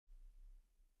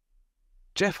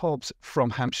Geoff Hobbs from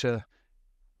Hampshire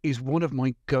is one of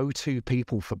my go-to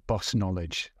people for bus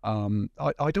knowledge. I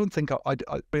don't think I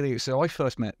really. So I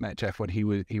first met Geoff when he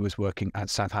was working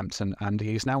at Southampton, and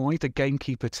he is now either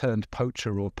gamekeeper turned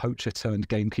poacher or poacher turned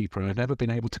gamekeeper. And I've never been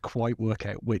able to quite work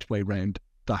out which way round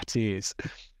that is.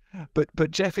 But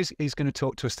Geoff is going to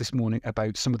talk to us this morning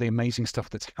about some of the amazing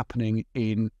stuff that's happening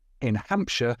in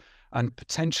Hampshire, and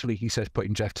potentially, he says,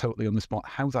 putting Geoff totally on the spot,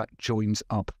 how that joins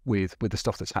up with the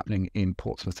stuff that's happening in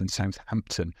Portsmouth and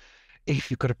Southampton. If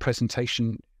you've got a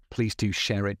presentation, please do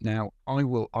share it now. I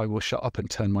will shut up and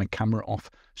turn my camera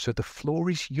off. So the floor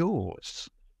is yours.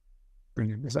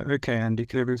 Brilliant. Is that okay, Andy?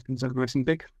 Can everything sound nice and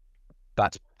big?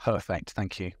 That's perfect.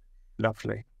 Thank you.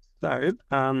 Lovely. So,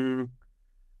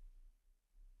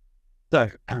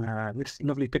 this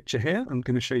lovely picture here, I'm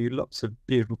going to show you lots of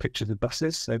beautiful pictures of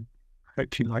buses. So I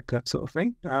hope you like that sort of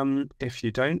thing. If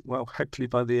you don't, well, hopefully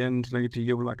by the end, maybe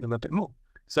you'll like them a bit more.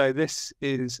 So this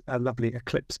is a lovely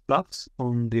Eclipse bus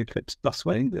on the Eclipse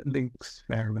busway that links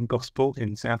Fareham and Gosport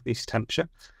in South East Hampshire.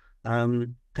 This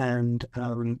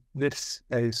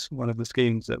is one of the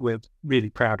schemes that we're really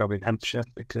proud of in Hampshire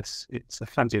because it's a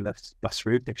fabulous bus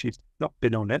route. If you've not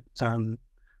been on it,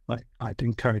 I'd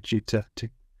encourage you to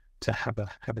have a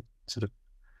sort of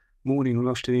morning or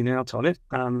afternoon out on it.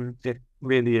 It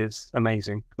really is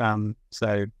amazing. It's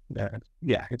a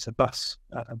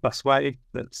busway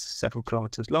that's several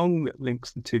kilometres long that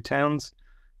links the two towns,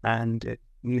 and it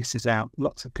misses out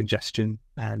lots of congestion,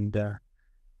 and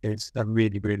it's a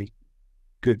really, really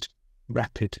good,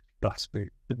 rapid bus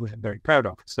route that we're very proud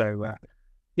of. So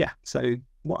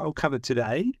what I'll cover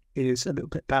today is a little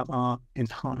bit about our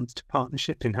enhanced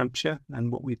partnership in Hampshire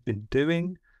and what we've been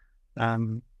doing,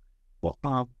 what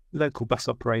our local bus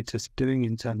operators are doing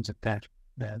in terms of their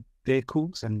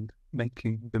vehicles and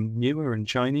making them newer and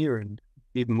shinier and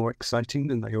even more exciting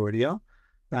than they already are.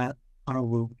 I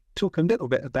will talk a little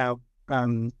bit about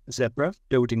Zebra,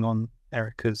 building on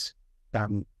Erica's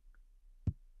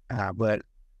word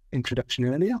introduction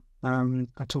earlier. I'll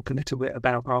talk a little bit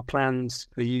about our plans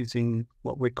for using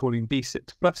what we're calling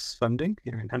B6 Plus funding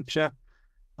here in Hampshire.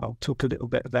 I'll talk a little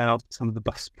bit about some of the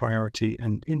bus priority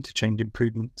and interchange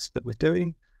improvements that we're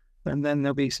doing. And then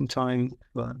there'll be some time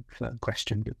for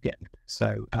questions again.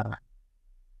 So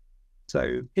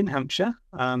in Hampshire,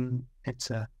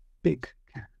 it's a big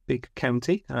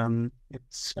county.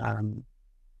 It's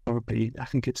probably, I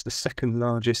think it's the second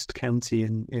largest county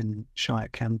in Shire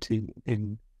County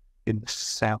in the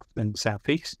south and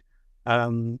southeast.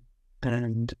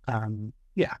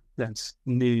 There's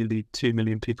nearly 2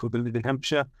 million people that live in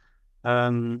Hampshire,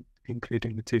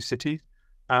 including the two cities.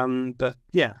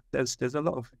 There's a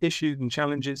lot of issues and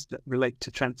challenges that relate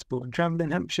to transport and travel in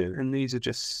Hampshire, and these are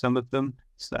just some of them.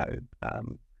 So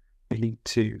we need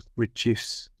to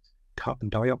reduce carbon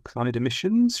dioxide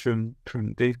emissions from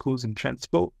vehicles and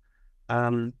transport.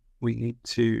 We need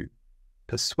to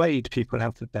persuade people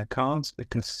out of their cars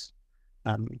because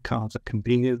cars are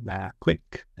convenient, they're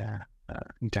quick, you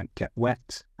don't get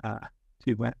wet,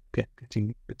 too wet,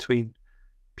 getting between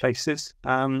places.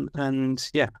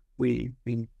 We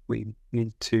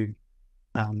need to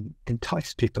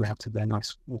entice people out of their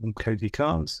nice, warm, cosy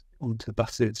cars onto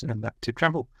buses and back to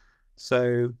travel.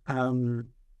 So,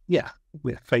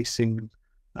 we're facing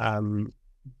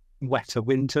wetter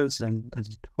winters and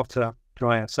hotter,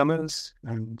 drier summers,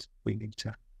 and we need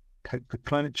to cope with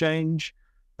climate change.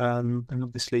 And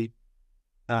obviously,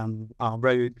 our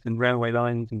roads and railway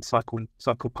lines and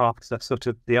cycle paths are sort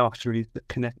of the arteries that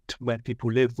connect where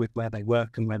people live with where they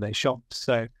work and where they shop.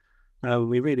 So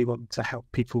we really want to help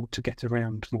people to get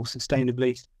around more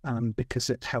sustainably because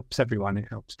it helps everyone. It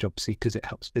helps job seekers, it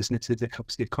helps businesses, it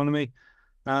helps the economy.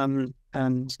 If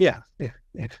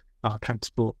our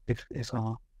transport, if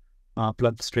our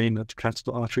bloodstream of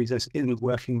transport arteries isn't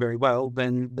working very well,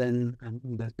 then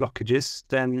there's blockages,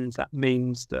 then that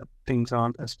means that things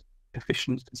aren't as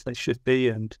efficient as they should be,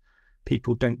 and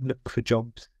people don't look for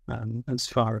jobs as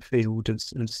far afield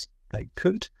as they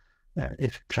could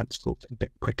if transport's a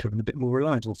bit quicker and a bit more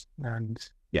reliable. And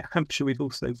Hampshire, we've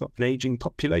also got an ageing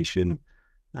population,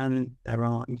 and there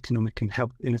are economic and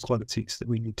health inequalities that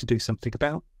we need to do something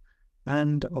about.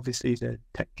 And obviously the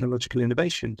technological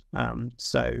innovation.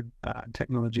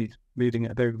 Technology is moving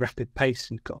at a very rapid pace.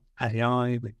 We've got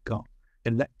AI, we've got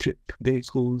electric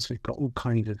vehicles, we've got all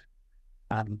kinds of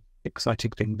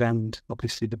exciting things, and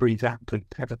obviously the Breeze app and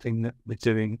everything that we're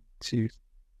doing to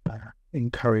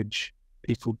encourage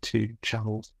people to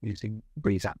travel using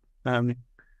Breeze app. Our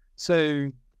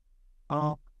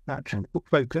transport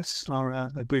focus are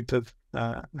a group of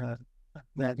they're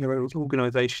an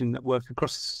organisation that work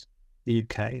across the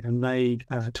UK, and they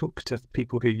talk to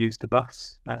people who use the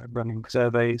bus, running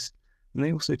surveys, and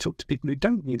they also talk to people who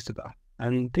don't use the bus.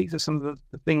 And these are some of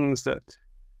the things that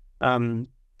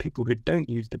people who don't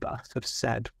use the bus have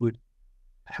said would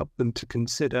help them to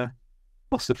consider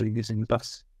possibly using the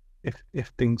bus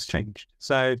if things changed.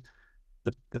 So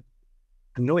the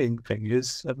annoying thing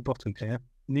is, at the bottom here,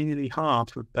 nearly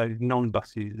half of those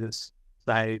non-bus users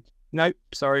say, nope,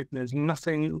 sorry, there's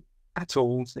nothing at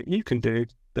all that you can do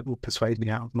that will persuade me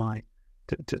out of my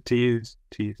to use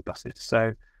buses.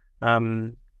 So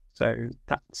so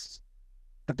that's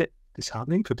a bit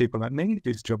disheartening for people like me,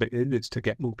 whose job it is to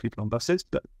get more people on buses,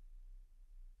 but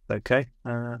okay,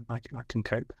 I can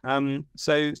cope.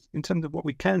 So in terms of what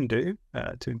we can do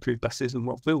to improve buses and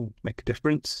what will make a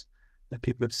difference,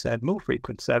 people have said more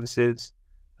frequent services,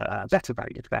 better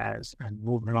value fares, and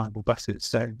more reliable buses.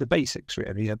 So the basics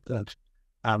really of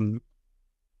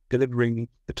delivering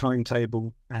the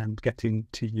timetable and getting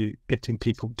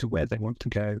people to where they want to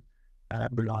go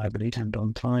reliably and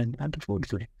on time and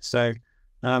affordably. So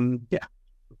yeah,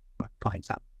 I find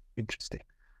that interesting.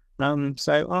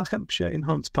 So our Hampshire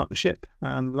Enhanced Partnership,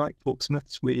 like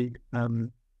Portsmouth's, we're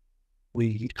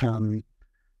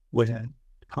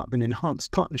part of an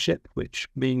enhanced partnership, which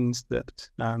means that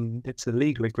it's a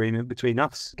legal agreement between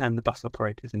us and the bus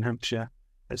operators in Hampshire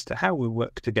as to how we'll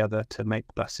work together to make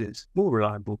buses more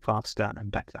reliable, faster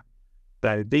and better.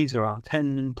 So these are our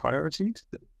 10 priorities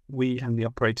that we and the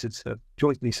operators have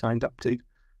jointly signed up to.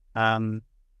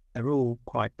 They're all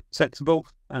quite sensible,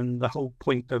 and the whole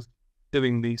point of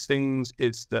doing these things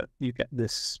is that you get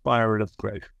this spiral of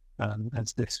growth,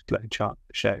 as this flow chart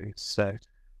shows. So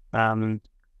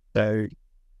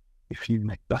if you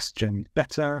make bus journeys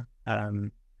better,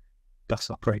 bus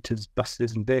operators,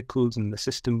 buses and vehicles, and the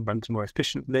system runs more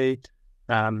efficiently,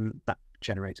 that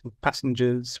generates more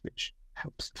passengers, which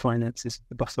helps the finances of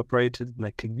the bus operators, and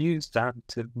they can use that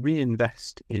to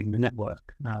reinvest in the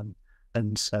network.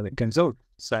 And so it goes on.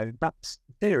 So that's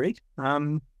the theory.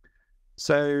 In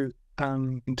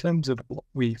terms of what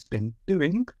we've been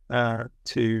doing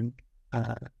to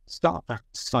start that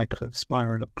cycle of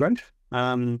spiral of growth,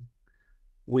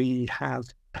 we have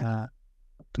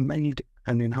made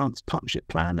an enhanced partnership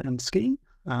plan and scheme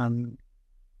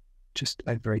just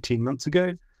over 18 months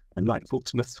ago. And like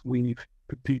Portsmouth, we've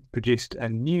produced a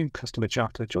new customer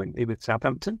charter jointly with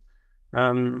Southampton,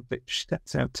 which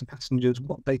sets out to passengers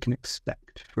what they can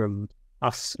expect from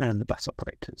us and the bus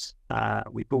operators.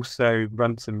 We've also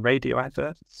run some radio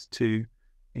adverts to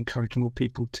encourage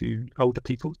older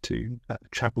people to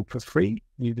travel for free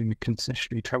using the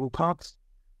concessionary travel paths.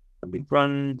 And we've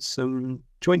run some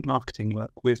joint marketing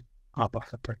work with our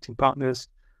bus operating partners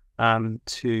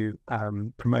to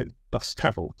promote bus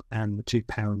travel and the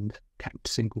 £2 capped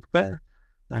single fare.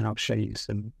 And I'll show you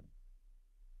some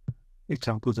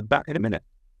examples of that in a minute.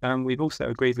 We've also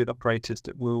agreed with operators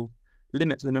that we'll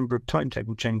limit the number of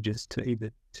timetable changes to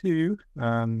either 2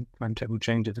 timetable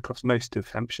changes across most of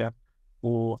Hampshire,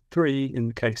 or 3 in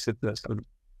the case of the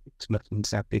Solent and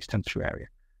South East Hampshire area.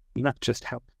 And that just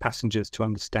helps passengers to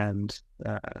understand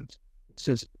that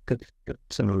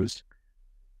some of those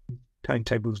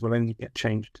timetables will only get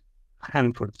changed a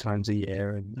handful of times a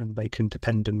year, and they can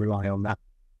depend and rely on that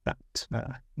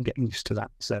getting used to that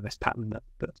service pattern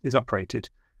that is operated.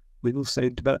 We've also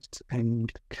developed a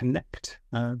Connect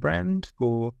brand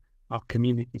for our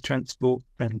community transport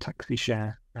and taxi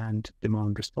share and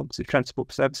demand responsive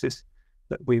transport services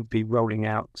that we'll be rolling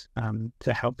out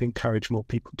to help encourage more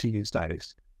people to use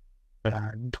those.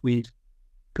 And we've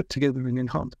put together an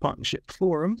enhanced partnership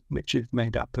forum, which is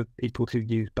made up of people who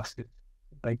use buses.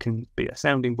 They can be a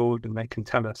sounding board and they can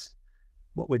tell us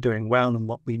what we're doing well and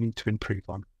what we need to improve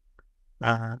on.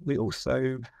 We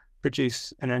also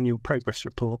produce an annual progress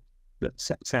report that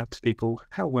sets out to people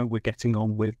how well we're getting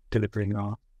on with delivering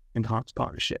our enhanced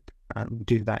partnership. And we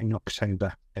do that in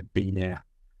October every year.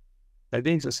 So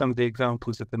these are some of the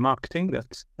examples of the marketing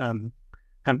that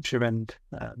Hampshire and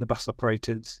the bus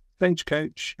operators,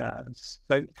 Stagecoach,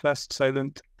 First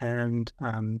Solent and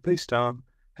Blue Star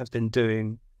have been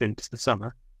doing since the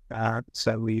summer.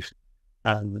 So we've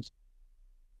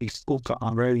all got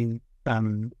our own,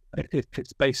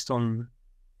 it's based on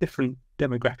different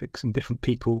demographics and different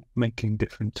people making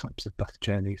different types of bus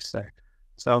journeys. So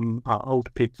some are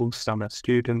older people, some are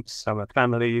students, some are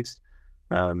families,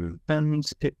 and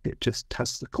it just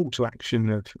has the call to action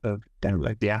of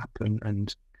download the app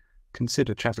and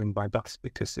consider travelling by bus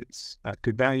because it's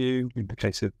good value in the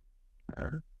case of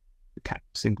the cap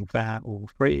single fare or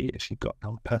free if you've got an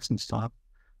old person style,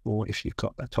 or if you've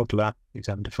got a toddler who's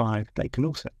under 5, they can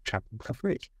also travel for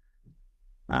free.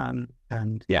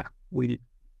 And yeah, we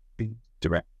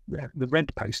direct the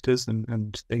red posters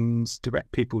and things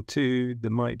direct people to the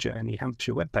My Journey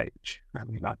Hampshire webpage.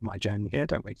 We like My Journey here,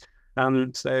 don't we?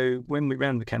 So when we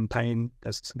ran the campaign,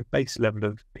 there's a sort of base level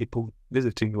of people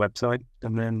visiting the website,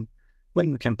 and then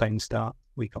when the campaign starts,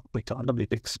 we got a lovely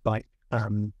big spike,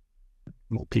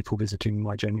 more people visiting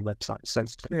My Journey website. So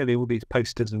clearly, all these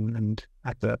posters and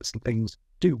adverts and things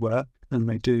do work, and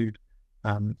they do.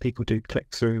 People do click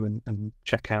through and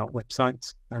check out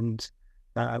websites, and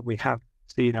we have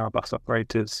seen our bus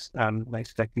operators.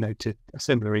 They've noted a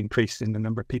similar increase in the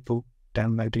number of people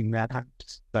downloading their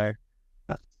apps. So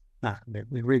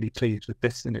we're really pleased with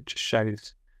this, and it just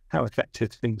shows how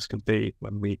effective things can be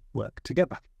when we work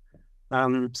together.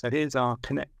 So here's our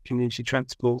Connect Community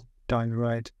Transport, Diary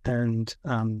Ride, and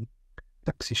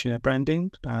Taxi Share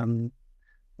branding.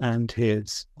 And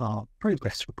here's our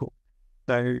progress report.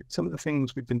 So some of the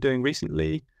things we've been doing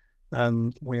recently,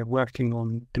 we're working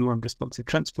on demand responsive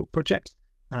transport projects,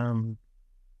 and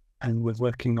we're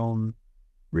working on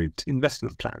route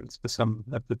investment plans for some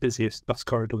of the busiest bus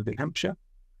corridors in Hampshire,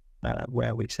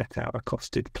 where we set out a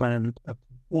costed plan of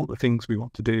all the things we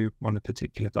want to do on a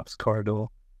particular bus corridor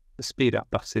to speed up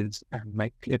buses and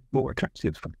make it more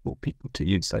attractive for people to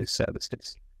use those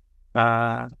services.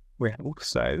 We're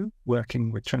also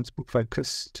working with Transport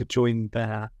Focus to join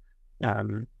their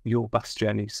Your Bus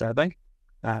Journey survey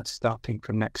starting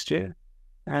from next year,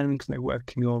 and they're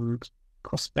working on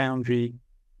cross-boundary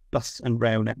bus and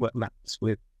rail network maps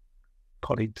with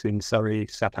colleagues in Surrey,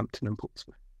 Southampton and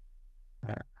Portsmouth.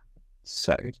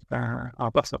 So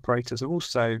our bus operators are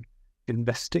also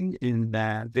investing in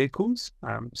their vehicles.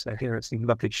 So here are some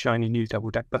lovely shiny new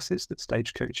double-deck buses that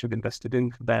Stagecoach have invested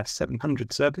in for their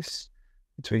 700 service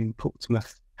between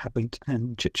Portsmouth, Havant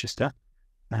and Chichester.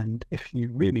 And if you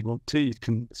really want to, you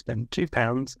can spend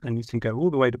 £2 and you can go all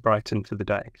the way to Brighton for the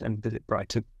day and visit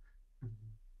Brighton.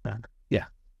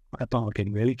 Quite a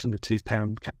bargain really for the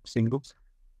 £2 cap singles.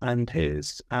 And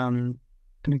here's an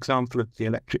example of the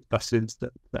electric buses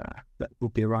that will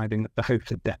be arriving at the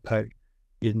Hofer depot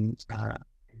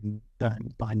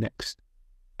by next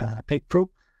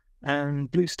April. And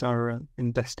Blue Star are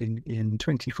investing in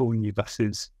 24 new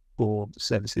buses for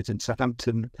services in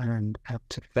Southampton and out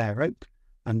to Fair Oak,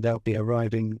 and they'll be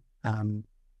arriving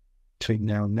between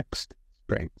now and next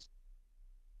spring.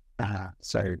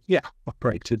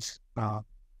 Operators are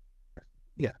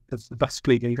the bus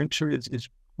fleet in Hampshire is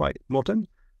quite modern,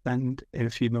 and in a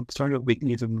few months' time it'll be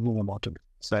even more modern.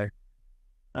 So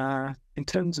in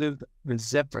terms of the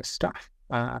Zebra stuff,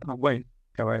 I won't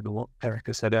go over what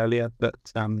Erica said earlier, but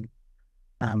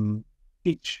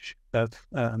each of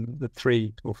the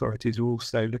three authorities are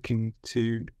also looking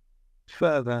to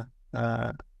further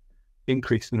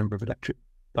increase the number of electric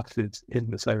buses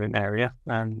in the Solent area,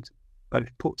 and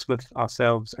both Portsmouth,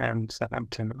 ourselves and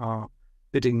Southampton are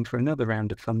bidding for another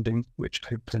round of funding, which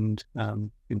opened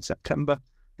in September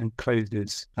and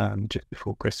closes just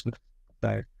before Christmas.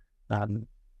 So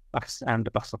us and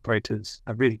the bus operators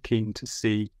are really keen to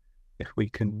see if we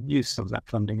can use some of that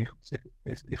funding,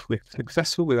 if we're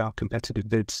successful with our competitive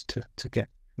bids to get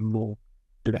more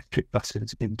electric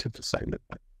buses into the Solent.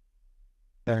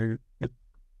 So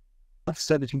Bus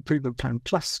Service Improvement Plan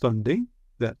Plus funding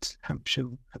that Hampshire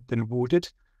have been awarded.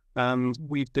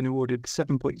 We've been awarded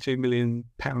 £7.2 million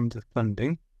of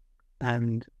funding,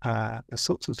 and the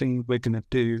sorts of things we're going to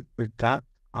do with that,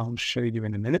 I'll show you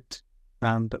in a minute.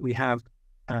 But we have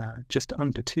just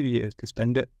under 2 years to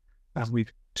spend it, and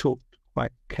we've talked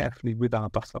quite carefully with our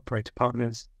bus operator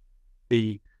partners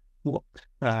what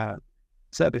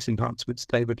service enhancements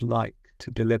they would like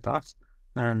to deliver,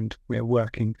 and we're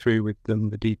working through with them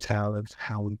the detail of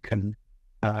how we can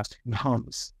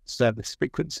enhance service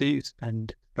frequencies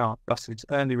and start buses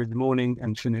earlier in the morning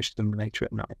and finish them later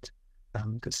at night,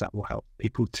 because that will help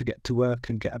people to get to work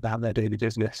and get about their daily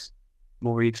business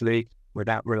more easily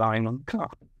without relying on the car.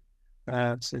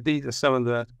 So these are some of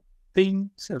the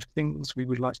themes of things we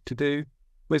would like to do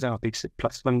with our BSIP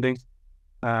Plus funding.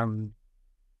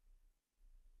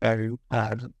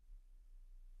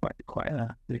 Quite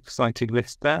an exciting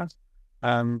list there.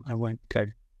 I won't go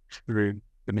through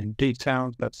them in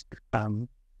detail, but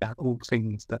they're all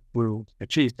things that will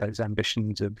achieve those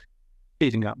ambitions of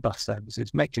speeding up bus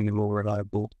services, making them more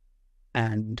reliable,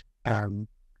 and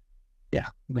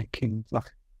making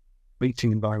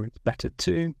meeting environments better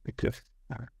too, because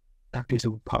that is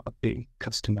all part of the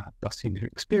customer bus user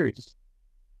experience.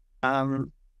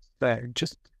 So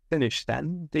just to finish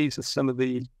then, these are some of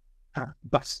the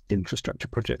bus infrastructure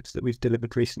projects that we've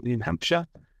delivered recently in Hampshire.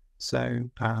 So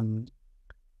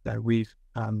we've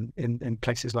in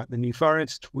places like the New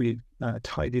Forest, we've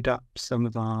tidied up some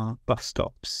of our bus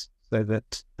stops so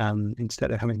that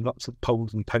instead of having lots of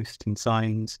poles and posts and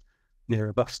signs near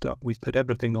a bus stop, we've put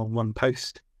everything on one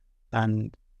post,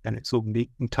 and it's all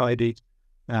neat and tidy,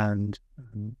 and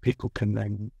people can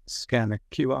then scan a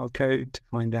QR code to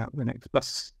find out the next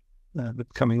bus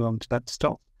that's coming on to that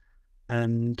stop,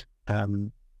 and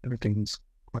everything's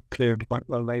quite clear and quite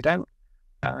well laid out.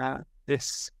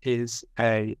 This is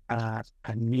a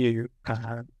new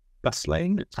bus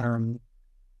lane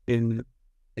in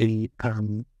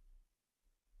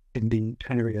the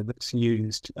area that's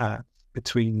used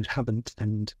between Havant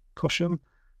and Cosham.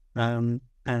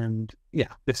 And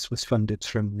yeah, this was funded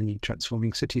from the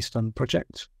Transforming Cities Fund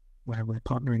project, where we're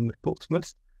partnering with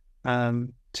Portsmouth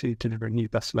to deliver a new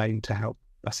bus lane to help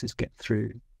buses get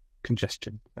through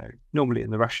congestion. So normally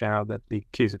in the rush hour, there'd be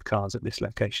queues of cars at this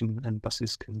location, and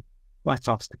buses can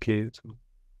bypass the queues and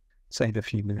save a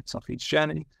few minutes off each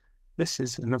journey. This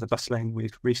is another bus lane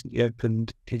we've recently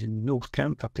opened in North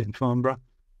Camp up in Farnborough,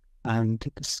 and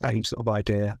the same sort of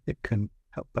idea. It can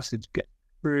help buses get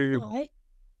through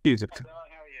queues of cars.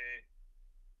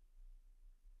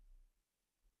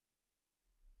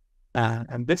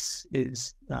 And this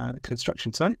is a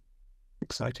construction site.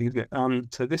 Exciting, isn't it?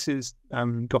 So this is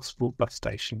Gosport bus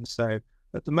station. So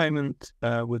at the moment,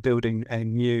 we're building a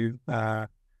new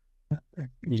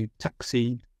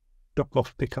taxi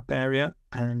drop-off pickup area,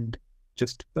 and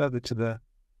just further to the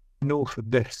north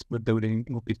of this, we'll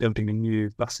be building a new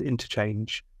bus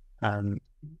interchange at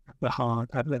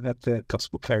the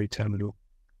Gosport Ferry Terminal.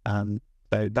 So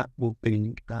that will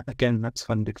be again, that's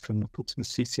funded from the Portsmouth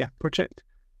CCF project,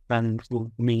 and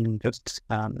will mean that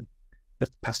the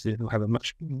passengers will have a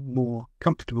much more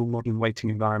comfortable modern waiting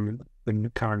environment than the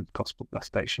current Gosport bus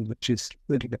station, which is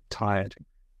a little bit tired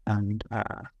and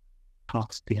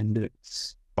past the end of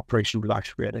its operational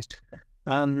life, really.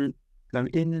 Now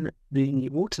in the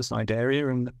waterside area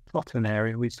and the Plotton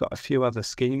area, we've got a few other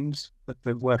schemes that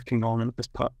we're working on as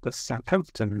part of the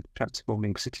Southampton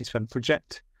Transforming Cities Fund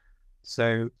project.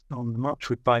 So on the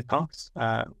Marchwood bypass,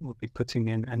 we'll be putting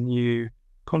in a new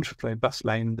contraflow bus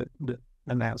lane that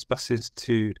allows buses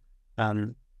to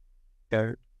go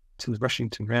to the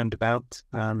Rushington roundabout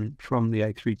from the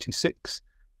A326,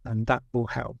 and that will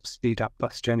help speed up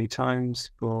bus journey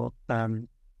times for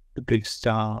the Blue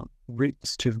Star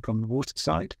routes to and from the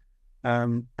waterside,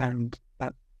 and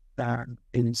that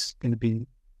is going to be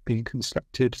being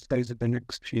constructed over the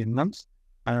next few months,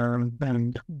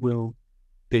 and will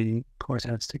be quite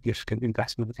a significant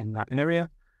investment in that area.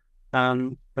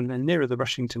 And then nearer the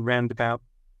Rushington roundabout,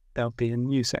 there'll be a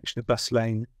new section of bus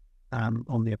lane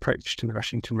on the approach to the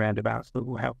Rushington roundabout that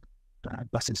will help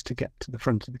buses to get to the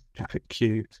front of the traffic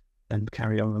queue and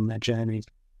carry on their journey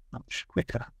much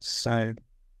quicker. So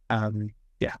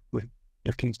yeah, we're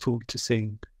looking forward to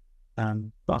seeing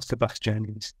faster bus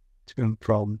journeys to and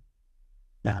from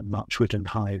Marchwood and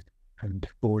Hythe and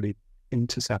Borley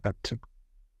into Southampton.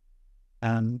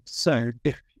 So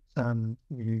if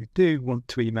you do want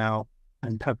to email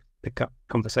and pick up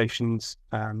conversations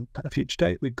at a future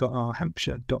date, we've got our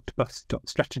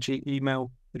hampshire.bus.strategy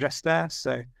email address there.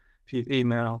 So if you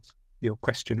email your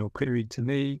question or query to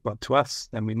me or to us,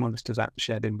 then we monitor that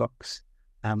shared inbox,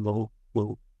 and we'll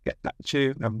get back to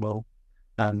you, and we'll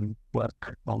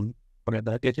work on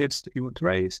whatever it is that you want to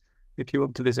raise. If you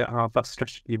want to visit our bus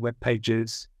strategy web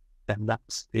pages, then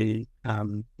that's the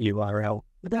URL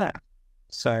there.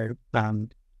 So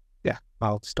yeah,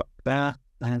 I'll stop there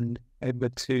and over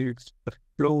to the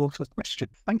floor for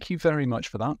questions. Thank you very much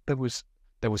for that. There was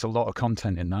a lot of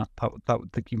content in that.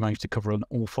 That you managed to cover an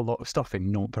awful lot of stuff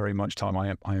in not very much time.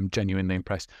 I am genuinely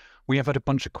impressed. We have had a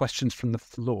bunch of questions from the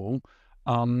floor.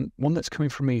 One that's coming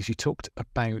from me is you talked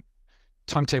about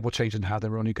timetable change and how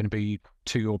they're only going to be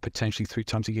 2 or potentially 3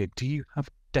 times a year. Do you have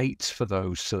dates for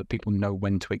those so that people know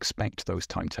when to expect those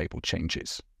timetable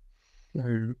changes?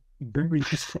 So very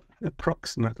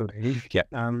approximately. Yeah.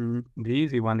 The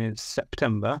easy one is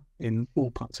September in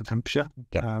all parts of Hampshire.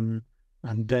 Yeah.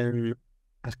 And then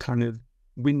a kind of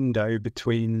window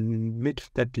between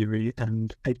mid-February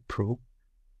and April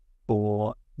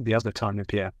for the other time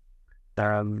of year.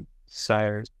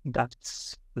 So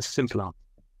that's the simple answer.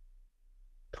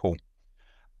 Cool.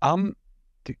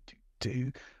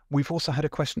 We've also had a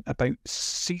question about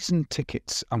season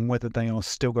tickets and whether they are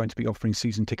still going to be offering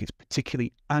season tickets,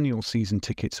 particularly annual season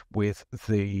tickets with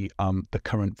the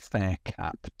current fare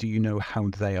cap. Do you know how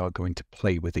they are going to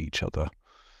play with each other?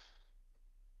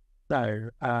 So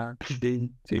the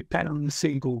 £2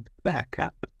 single fare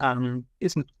cap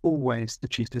isn't always the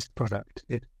cheapest product.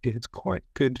 It is quite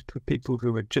good for people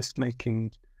who are just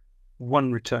making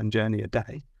one return journey a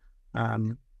day,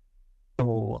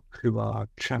 or who are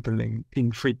travelling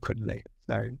infrequently.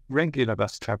 So regular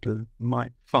bus traveller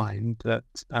might find that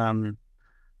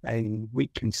a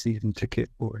weekly season ticket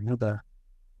or another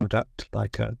product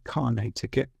like a carnet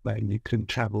ticket, where you can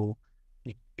travel,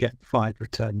 you get 5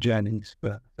 return journeys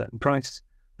for a certain price.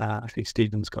 I think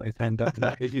Stephen's got his hand up.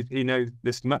 He knows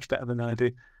this much better than I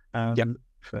do. From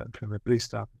a Blue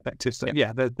Star perspective. So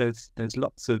there's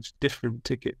lots of different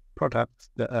ticket products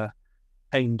that are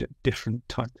aimed at different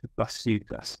types of bus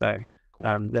users.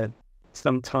 So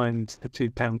sometimes the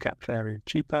 £2 cap fare is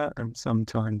cheaper, and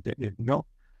sometimes it is not.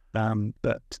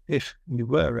 But if you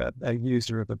were a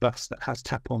user of a bus that has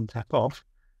tap on, tap off,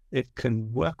 it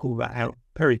can work all that out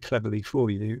very cleverly for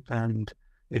you. And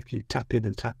if you tap in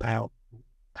and tap out,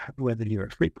 whether you're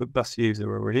a frequent bus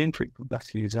user or an infrequent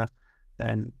bus user,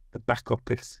 then the back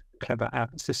office clever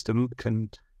app system can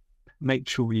make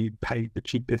sure you pay the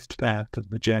cheapest fare for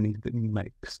the journey that you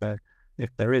make. So if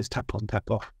there is tap on, tap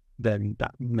off, then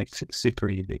that makes it super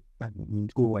easy,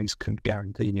 and you always can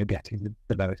guarantee you're getting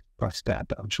the lowest price fare.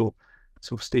 But I'm sure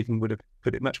Stephen would have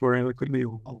put it much more eloquently.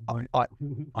 I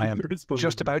am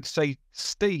just about to say,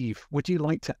 Steve, would you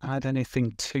like to add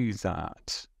anything to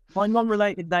that? My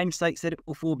non-related namesake said it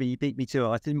before me. You beat me to it.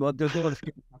 I think I'll do a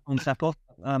few on tap off.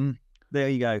 There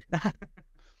you go.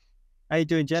 How you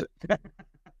doing, Geoff?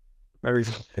 Very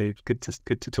good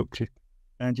to talk to you.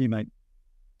 And you, mate.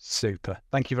 Super.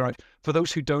 Thank you very much. For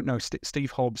those who don't know,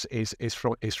 Steve Hobbs is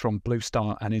from Blue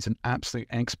Star and is an absolute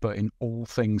expert in all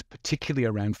things, particularly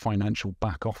around financial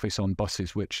back office on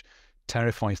buses, which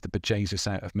terrifies the bejesus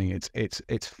out of me.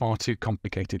 It's far too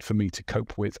complicated for me to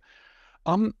cope with.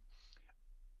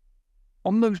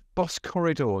 On those bus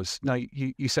corridors, now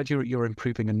you said you're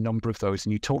improving a number of those,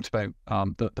 and you talked about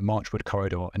the Marchwood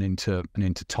corridor and into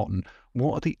Totton.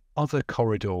 What are the other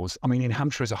corridors, I mean, in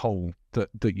Hampshire as a whole, that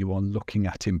you are looking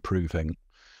at improving?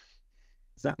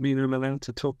 Does that mean I'm allowed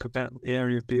to talk about the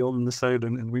area beyond the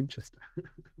Solent and Winchester?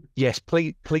 Yes,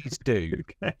 please do.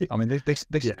 Okay. I mean,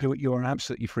 you are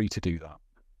absolutely free to do that.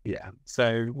 Yeah.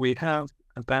 So we have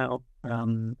about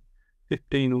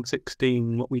 15 or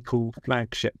 16 what we call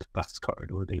flagship bus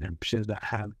corridors in Hampshire that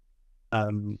have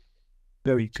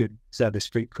very good service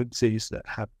frequencies, that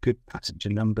have good passenger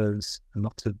numbers, and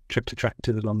lots of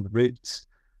trip-to-tractors along the routes.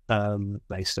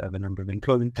 They serve a number of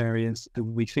employment areas,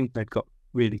 and we think they've got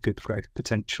really good growth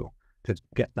potential to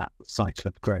get that cycle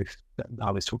of growth that I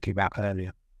was talking about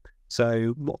earlier.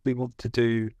 So what we want to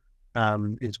do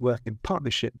is work in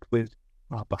partnership with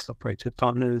our bus operator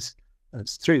partners,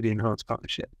 through the enhanced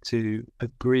partnership, to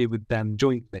agree with them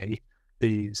jointly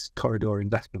these corridor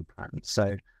investment plans.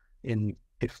 So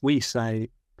if we say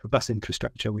for bus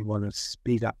infrastructure, we want to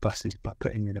speed up buses by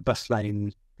putting in a bus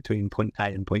lane between point A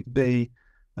and point B,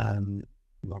 we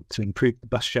want to improve the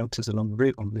bus shelters along the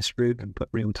route on this route and put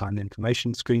real-time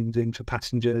information screens in for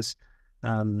passengers,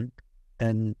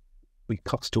 then we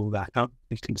cost all that up.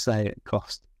 We can say it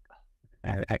costs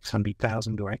X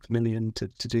 100,000 or X million to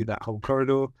do that whole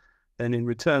corridor. Then in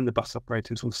return, the bus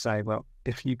operators will say, well,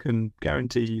 if you can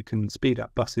guarantee you can speed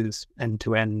up buses end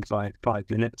to end by 5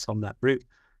 minutes on that route,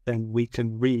 then we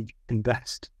can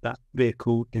reinvest that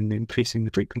vehicle in increasing the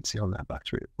frequency on that bus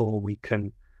route. Or we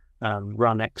can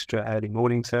run extra early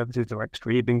morning services or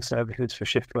extra evening services for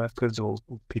shift workers or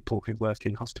people who work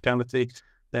in hospitality.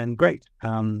 Then great.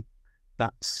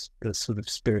 That's the sort of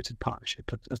spirited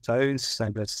partnership of those. So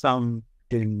there's some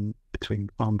in between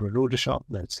Farnborough and Aldershot,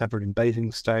 there's several in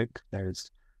Basingstoke,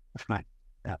 there's a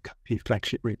few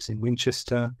flagship routes in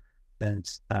Winchester,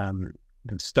 there's the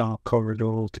Star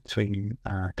Corridor between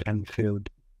Glenfield,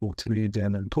 Waterloo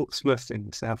and Portsmouth in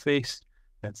the southeast,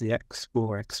 there's the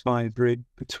X4, X5 route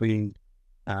between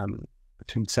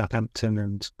Southampton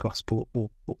and Gosport or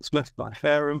Portsmouth by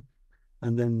Fareham,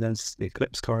 and then there's the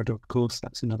Eclipse Corridor, of course,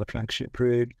 that's another flagship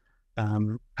route.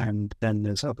 And then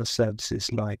there's other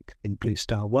services like in Blue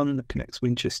Star 1 that connects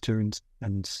Winchester and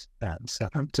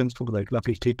Southampton for those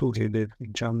lovely people who live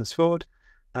in Chelmsford.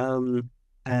 And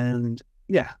there's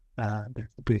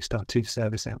the Blue Star 2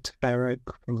 service out to Fair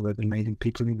Oak for all those amazing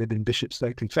people who live in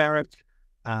Bishopstoke and Fair Oak.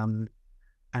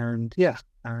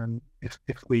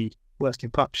 If we work in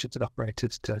partnerships with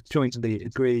operators to jointly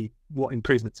agree what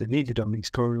improvements are needed on these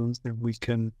corridors, then we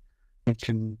can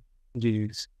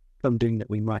use funding that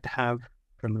we might have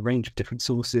from a range of different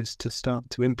sources to start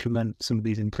to implement some of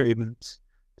these improvements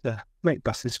to make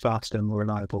buses faster, more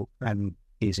reliable and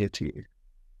easier to use.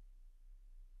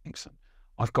 Excellent.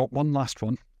 I've got one last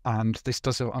one, and this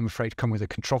does, I'm afraid, come with a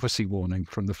controversy warning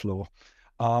from the floor.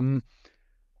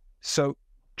 So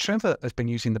Trevor has been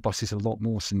using the buses a lot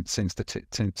more since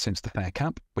the fare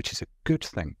cap, which is a good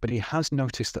thing, but he has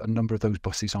noticed that a number of those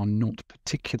buses are not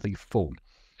particularly full.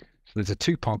 So there's a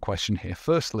two-part question here.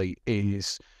 Firstly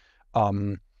is,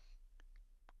 do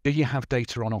you have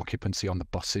data on occupancy on the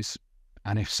buses?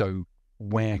 And if so,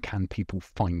 where can people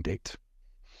find it?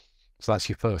 So that's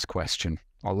your first question.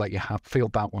 I'll let you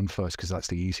field that one first because that's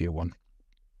the easier one.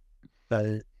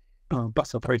 So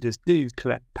bus operators do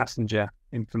collect passenger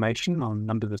information on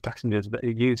numbers of passengers that are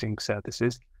using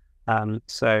services.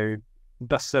 So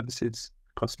bus services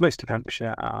across most of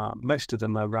Hampshire, most of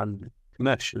them are run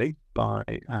commercially by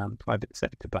private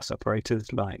sector bus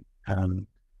operators like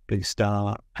Blue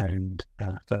Star and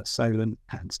First Solent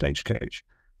and Stagecoach.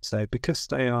 So because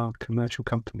they are commercial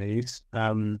companies,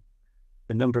 the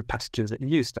number of passengers that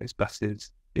use those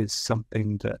buses is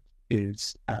something that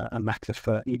is a matter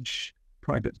for each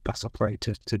private bus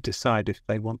operator to decide if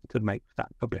they want to make that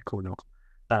public or not.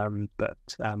 But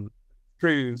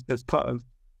through, as part of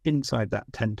inside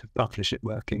that tent of partnership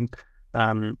working,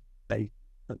 the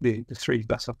three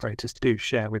bus operators do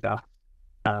share with us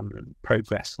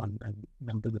progress on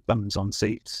number of bums on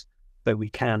seats, so we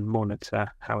can monitor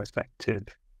how effective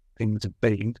things have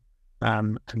been.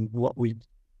 And what we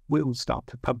will start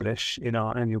to publish in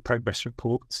our annual progress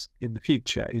reports in the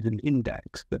future is an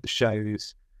index that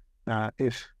shows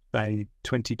if, say,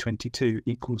 2022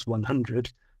 equals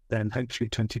 100, then hopefully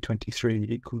 2023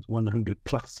 equals 100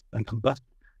 plus a number.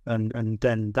 And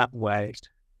then that way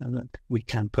we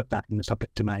can put that in the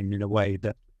public domain in a way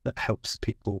that helps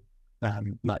people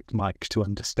like Mike to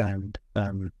understand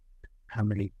how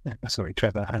many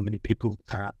people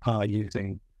are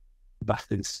using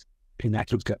buses in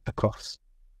aggregate across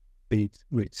these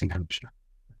routes in Hampshire.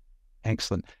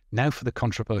 Excellent. Now for the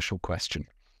controversial question.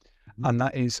 And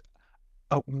that is,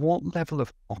 at what level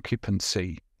of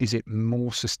occupancy is it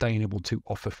more sustainable to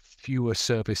offer fewer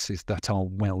services that are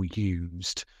well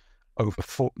used over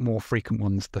more frequent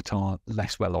ones that are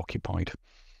less well occupied?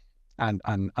 And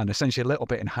essentially a little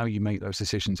bit in how you make those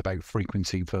decisions about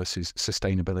frequency versus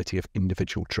sustainability of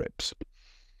individual trips.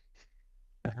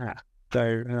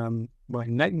 So my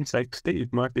namesake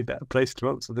Steve might be a better place to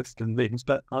answer this than me,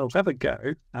 but I'll have a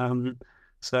go.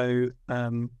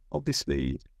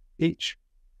 Obviously,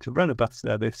 to run a bus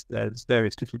service, there's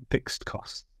various different fixed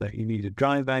costs. So you need a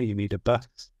driver, you need a bus,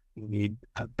 you need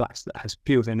a bus that has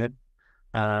fuel in it,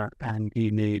 and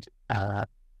you need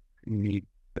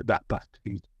that bus to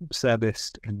be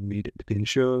serviced, and you need it to be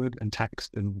insured and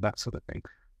taxed and that sort of thing.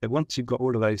 So once you've got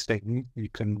all of those things, you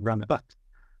can run a bus.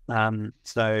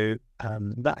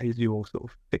 That is your sort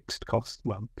of fixed cost,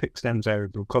 fixed and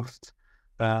variable costs,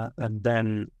 and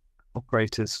then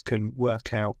operators can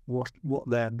work out what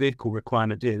their vehicle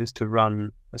requirement is to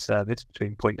run a service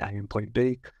between point A and point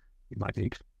B. You might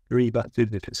need 3 buses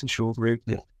if it's a short route,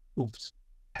 or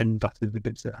 10 buses if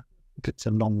it's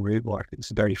a long route, or if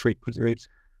it's a very frequent route.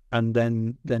 And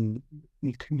then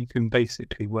you can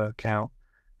basically work out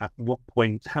at what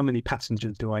point, how many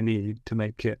passengers do I need to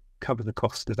make it cover the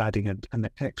cost of adding an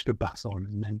extra bus on,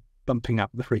 and then bumping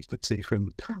up the frequency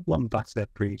from one bus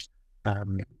every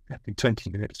 20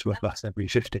 minutes to a bus every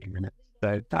 15 minutes.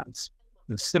 So that's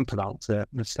the simple answer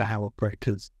as to how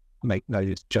operators make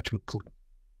those judgment calls.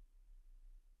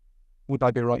 Would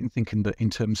I be right in thinking that in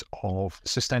terms of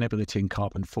sustainability and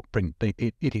carbon footprint,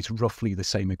 it is roughly the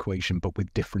same equation, but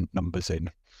with different numbers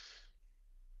in?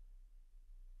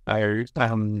 I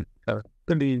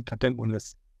believe, I don't want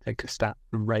to take a stat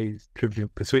and raise Trivial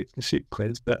Pursuit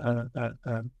quiz, but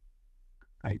a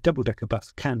double-decker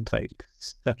bus can take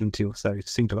 70 or so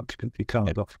single occupancy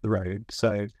cars off the road.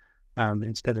 So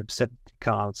instead of 70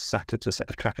 cars sat at a set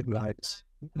of traffic lights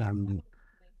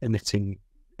emitting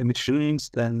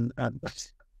emissions, then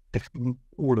if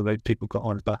all of those people got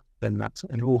on a bus, then that's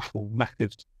an awful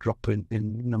massive drop in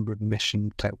number of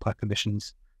tailpipe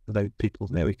emissions for those people.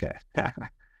 There we go.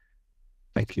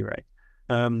 Thank you, Ray.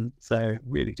 So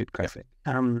really good graphic.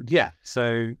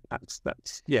 So that's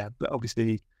but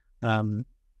obviously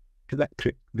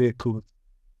electric vehicles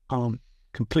aren't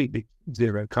completely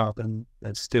zero carbon.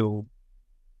 There's still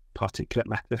particulate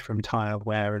matter from tyre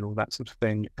wear and all that sort of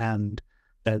thing, and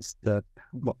there's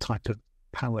what type of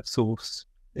power source,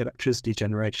 electricity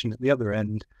generation at the other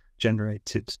end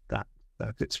generated that. So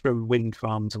if it's from wind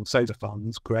farms or solar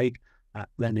farms, great,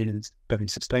 then it is very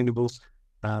sustainable.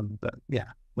 But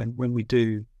when we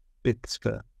do bids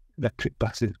for electric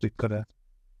buses, we've got to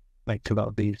make a lot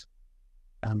of these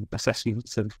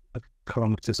assessments of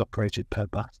kilometres operated per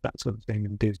bus, that sort of thing,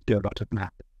 and do a lot of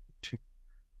math.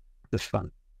 It's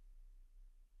fun.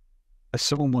 As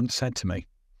someone once said to me,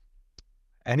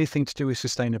 anything to do with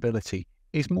sustainability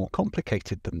is more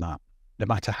complicated than that, no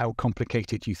matter how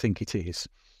complicated you think it is.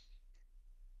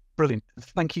 Brilliant.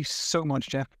 Thank you so much,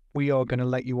 Geoff. we are going to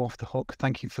let you off the hook.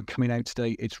 Thank you for coming out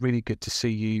today. It's really good to see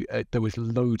you. There was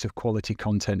loads of quality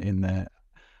content in there,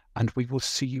 and we will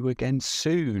see you again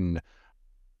soon.